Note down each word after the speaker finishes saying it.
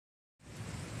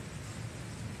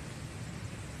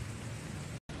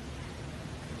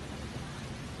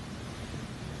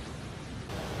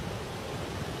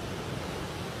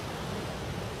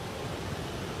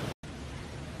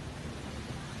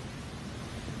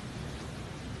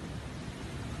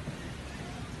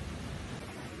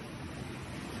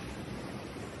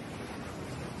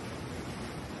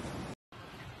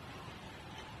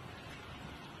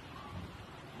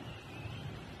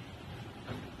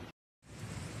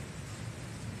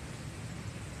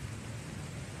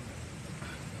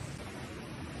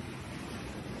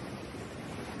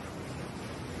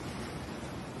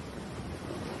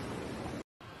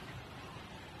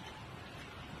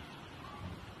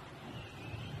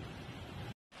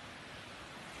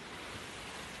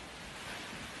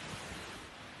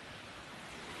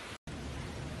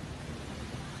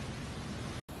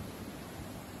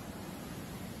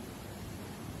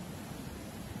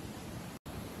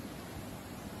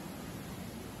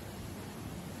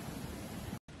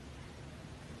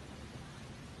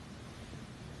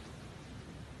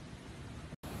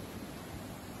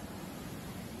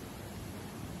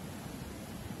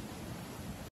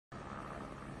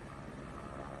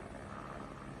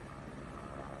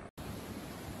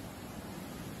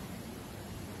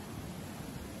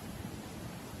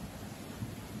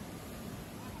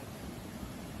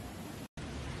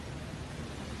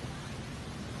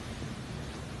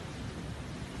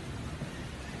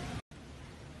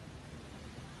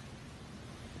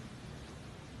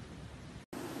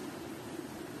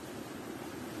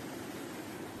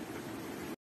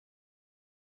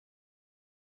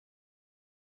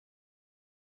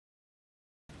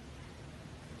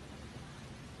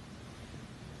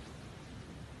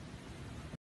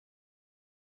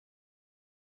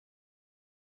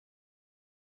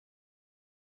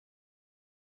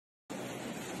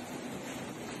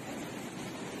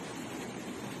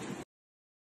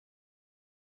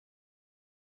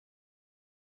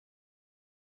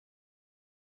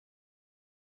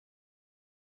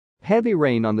Heavy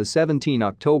rain on the 17th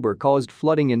October caused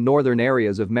flooding in northern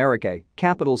areas of Maracay,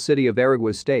 capital city of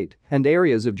Aragua State, and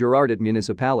areas of Girardot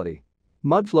Municipality.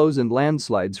 Mudflows and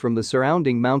landslides from the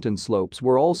surrounding mountain slopes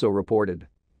were also reported.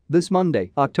 This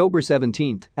Monday, October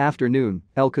 17, afternoon,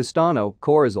 El Castaño,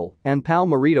 Corozal, and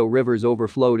Palmarito rivers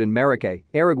overflowed in Maracay,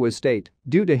 Aragua State,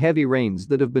 due to heavy rains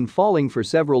that have been falling for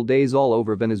several days all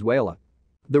over Venezuela.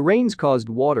 The rains caused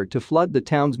water to flood the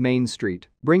town's main street,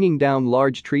 bringing down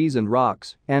large trees and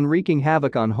rocks and wreaking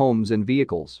havoc on homes and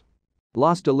vehicles.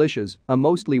 Las Delicias, a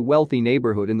mostly wealthy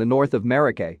neighborhood in the north of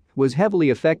Maracay, was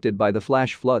heavily affected by the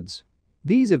flash floods.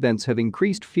 These events have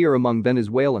increased fear among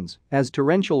Venezuelans as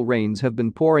torrential rains have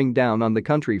been pouring down on the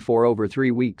country for over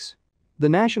 3 weeks. The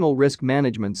National Risk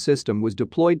Management System was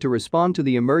deployed to respond to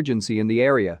the emergency in the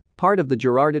area, part of the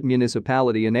Girardot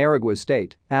Municipality in Aragua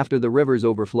State, after the rivers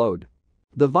overflowed.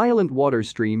 The violent water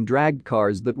stream dragged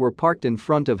cars that were parked in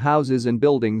front of houses and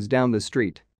buildings down the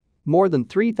street. More than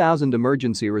 3,000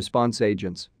 emergency response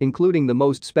agents, including the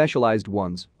most specialized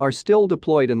ones, are still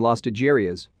deployed in Las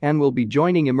Delicias and will be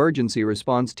joining emergency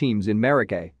response teams in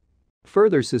Maracay.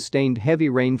 Further sustained heavy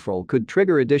rainfall could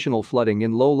trigger additional flooding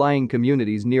in low-lying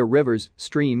communities near rivers,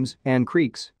 streams, and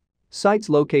creeks. Sites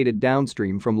located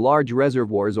downstream from large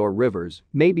reservoirs or rivers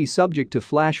may be subject to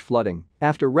flash flooding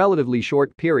after relatively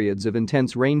short periods of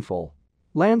intense rainfall.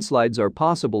 Landslides are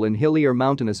possible in hilly or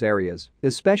mountainous areas,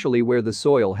 especially where the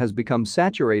soil has become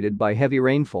saturated by heavy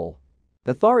rainfall.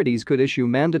 Authorities could issue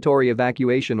mandatory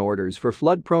evacuation orders for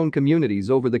flood-prone communities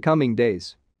over the coming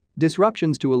days.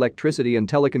 Disruptions to electricity and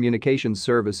telecommunications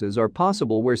services are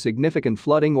possible where significant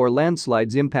flooding or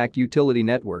landslides impact utility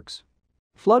networks.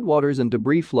 Floodwaters and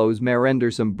debris flows may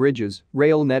render some bridges,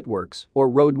 rail networks, or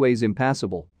roadways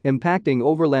impassable, impacting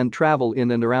overland travel in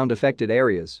and around affected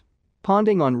areas.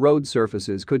 Ponding on road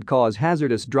surfaces could cause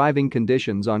hazardous driving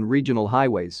conditions on regional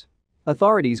highways.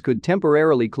 Authorities could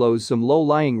temporarily close some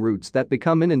low-lying routes that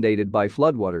become inundated by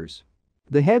floodwaters.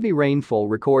 The heavy rainfall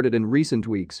recorded in recent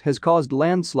weeks has caused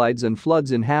landslides and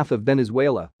floods in half of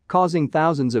Venezuela, causing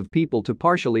thousands of people to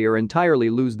partially or entirely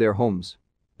lose their homes.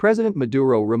 President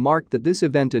Maduro remarked that this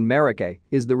event in Maracay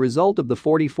is the result of the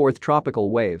 44th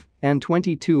tropical wave, and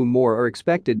 22 more are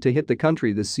expected to hit the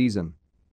country this season.